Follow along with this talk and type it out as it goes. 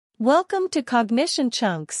Welcome to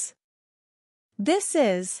CognitionChunks. This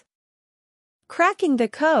is Cracking the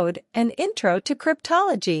Code, an intro to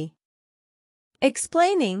cryptology.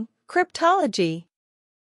 Explaining cryptology.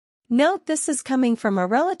 Note this is coming from a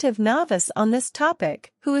relative novice on this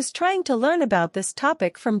topic who is trying to learn about this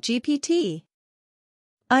topic from GPT.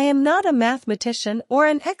 I am not a mathematician or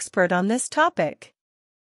an expert on this topic.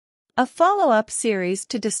 A follow-up series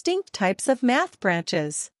to distinct types of math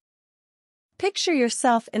branches. Picture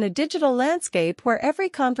yourself in a digital landscape where every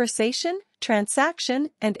conversation,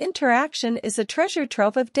 transaction, and interaction is a treasure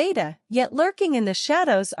trove of data, yet lurking in the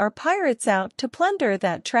shadows are pirates out to plunder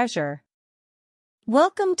that treasure.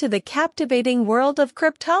 Welcome to the captivating world of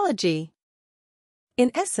cryptology.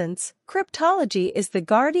 In essence, cryptology is the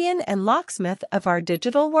guardian and locksmith of our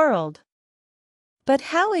digital world. But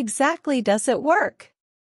how exactly does it work?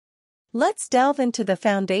 Let's delve into the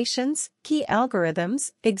foundations, key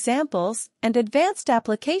algorithms, examples, and advanced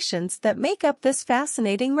applications that make up this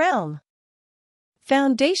fascinating realm.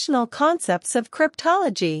 Foundational concepts of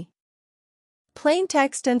cryptology.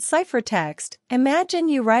 Plaintext and ciphertext. Imagine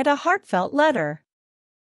you write a heartfelt letter.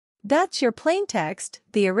 That's your plaintext,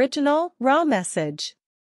 the original, raw message.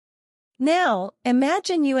 Now,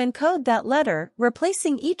 imagine you encode that letter,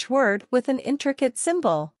 replacing each word with an intricate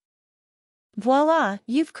symbol. Voila,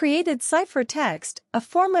 you've created ciphertext, a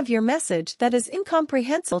form of your message that is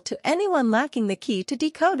incomprehensible to anyone lacking the key to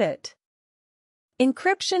decode it.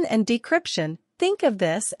 Encryption and decryption. Think of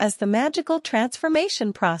this as the magical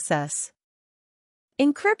transformation process.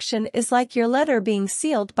 Encryption is like your letter being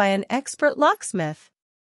sealed by an expert locksmith.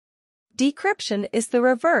 Decryption is the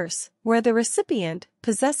reverse, where the recipient,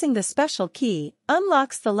 possessing the special key,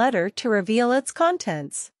 unlocks the letter to reveal its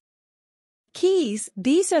contents. Keys.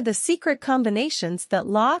 These are the secret combinations that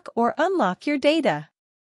lock or unlock your data.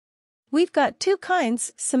 We've got two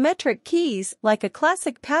kinds: symmetric keys, like a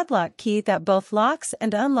classic padlock key that both locks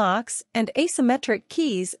and unlocks, and asymmetric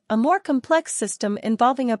keys, a more complex system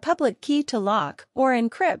involving a public key to lock or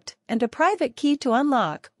encrypt, and a private key to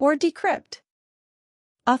unlock or decrypt.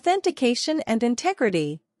 Authentication and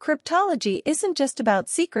integrity. Cryptology isn't just about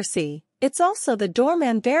secrecy, it's also the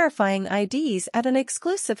doorman verifying IDs at an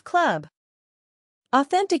exclusive club.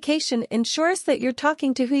 Authentication ensures that you're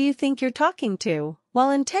talking to who you think you're talking to, while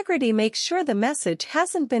integrity makes sure the message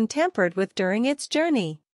hasn't been tampered with during its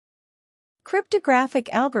journey. Cryptographic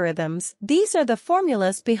algorithms. These are the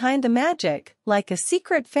formulas behind the magic, like a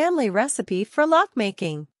secret family recipe for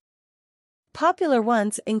lockmaking. Popular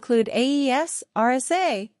ones include AES,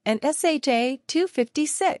 RSA, and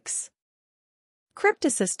SHA-256.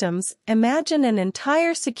 Cryptosystems. Imagine an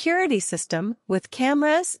entire security system with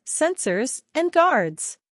cameras, sensors, and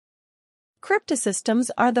guards. Cryptosystems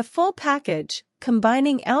are the full package,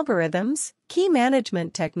 combining algorithms, key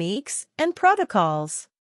management techniques, and protocols.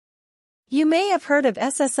 You may have heard of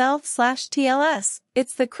SSL/TLS.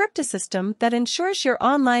 It's the cryptosystem that ensures your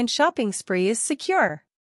online shopping spree is secure.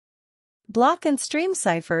 Block and stream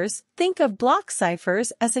ciphers. Think of block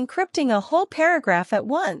ciphers as encrypting a whole paragraph at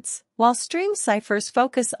once, while stream ciphers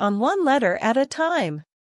focus on one letter at a time.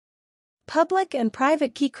 Public and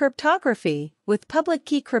private key cryptography. With public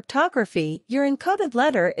key cryptography, your encoded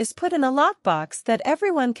letter is put in a lockbox that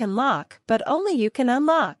everyone can lock, but only you can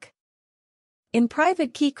unlock. In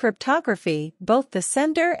private key cryptography, both the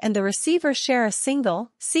sender and the receiver share a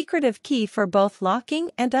single, secretive key for both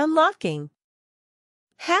locking and unlocking.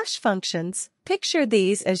 Hash functions. Picture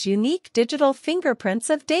these as unique digital fingerprints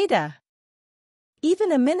of data.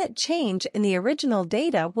 Even a minute change in the original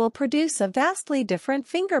data will produce a vastly different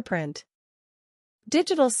fingerprint.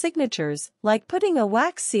 Digital signatures. Like putting a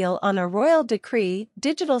wax seal on a royal decree,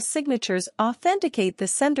 digital signatures authenticate the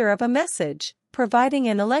sender of a message, providing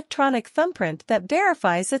an electronic thumbprint that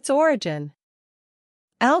verifies its origin.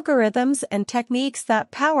 Algorithms and techniques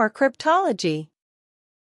that power cryptology.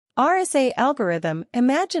 RSA algorithm.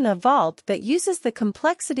 Imagine a vault that uses the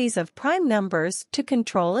complexities of prime numbers to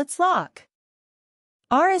control its lock.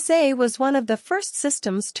 RSA was one of the first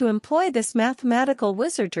systems to employ this mathematical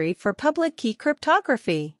wizardry for public key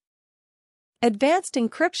cryptography. Advanced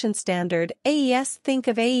Encryption Standard, AES. Think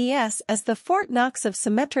of AES as the Fort Knox of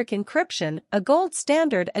symmetric encryption, a gold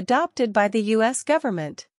standard adopted by the U.S.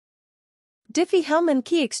 government. Diffie-Hellman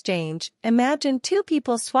key exchange. Imagine two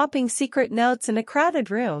people swapping secret notes in a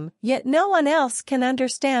crowded room, yet no one else can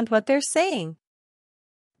understand what they're saying.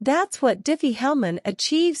 That's what Diffie-Hellman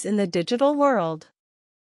achieves in the digital world.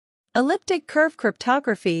 Elliptic curve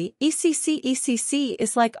cryptography, ECC. ECC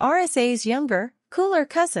is like RSA's younger, cooler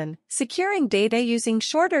cousin, securing data using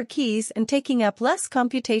shorter keys and taking up less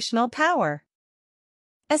computational power.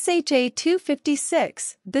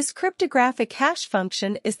 SHA-256. This cryptographic hash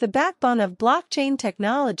function is the backbone of blockchain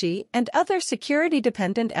technology and other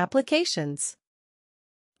security-dependent applications.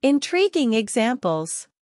 Intriguing examples.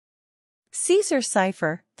 Caesar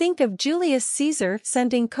cipher. Think of Julius Caesar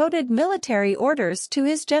sending coded military orders to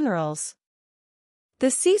his generals.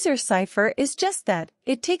 The Caesar cipher is just that,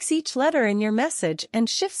 it takes each letter in your message and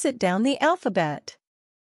shifts it down the alphabet.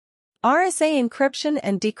 RSA encryption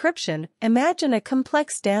and decryption. Imagine a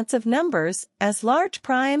complex dance of numbers as large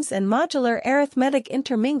primes and modular arithmetic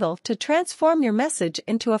intermingle to transform your message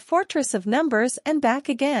into a fortress of numbers and back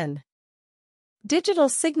again. Digital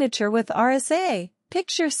signature with RSA.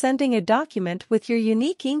 Picture sending a document with your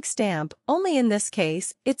unique ink stamp, only in this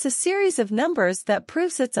case, it's a series of numbers that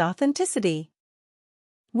proves its authenticity.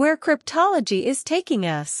 Where cryptology is taking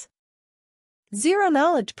us.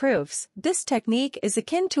 Zero-knowledge proofs. This technique is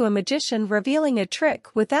akin to a magician revealing a trick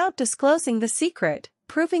without disclosing the secret,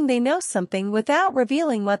 proving they know something without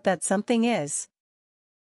revealing what that something is.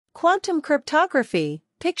 Quantum cryptography.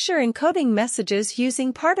 Picture encoding messages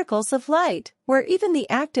using particles of light, where even the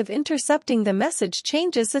act of intercepting the message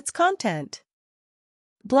changes its content.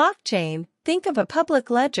 Blockchain. Think of a public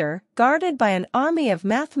ledger, guarded by an army of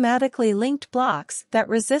mathematically linked blocks that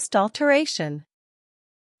resist alteration.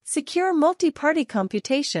 Secure multi-party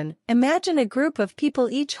computation. Imagine a group of people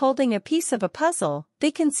each holding a piece of a puzzle.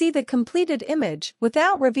 They can see the completed image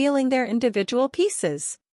without revealing their individual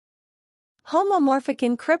pieces. Homomorphic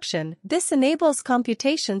encryption. This enables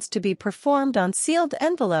computations to be performed on sealed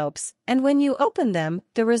envelopes, and when you open them,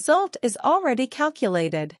 the result is already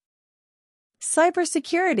calculated.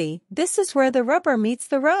 Cybersecurity. This is where the rubber meets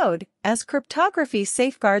the road, as cryptography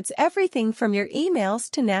safeguards everything from your emails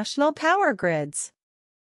to national power grids.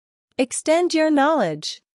 Extend your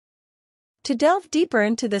knowledge. To delve deeper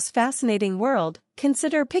into this fascinating world,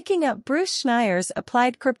 consider picking up Bruce Schneier's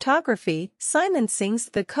Applied Cryptography, Simon Singh's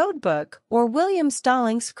The Codebook, or William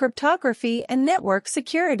Stalling's Cryptography and Network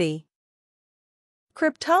Security.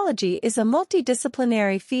 Cryptology is a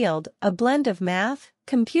multidisciplinary field, a blend of math,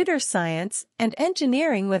 computer science, and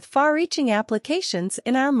engineering with far-reaching applications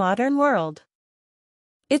in our modern world.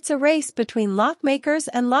 It's a race between lockmakers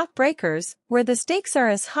and lockbreakers, where the stakes are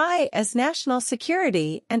as high as national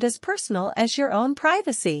security and as personal as your own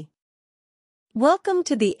privacy. Welcome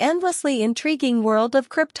to the endlessly intriguing world of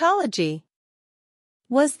cryptology.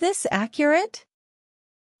 Was this accurate?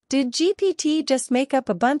 Did GPT just make up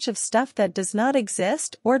a bunch of stuff that does not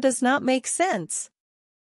exist or does not make sense?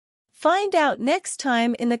 Find out next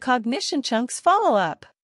time in the CognitionChunks follow-up.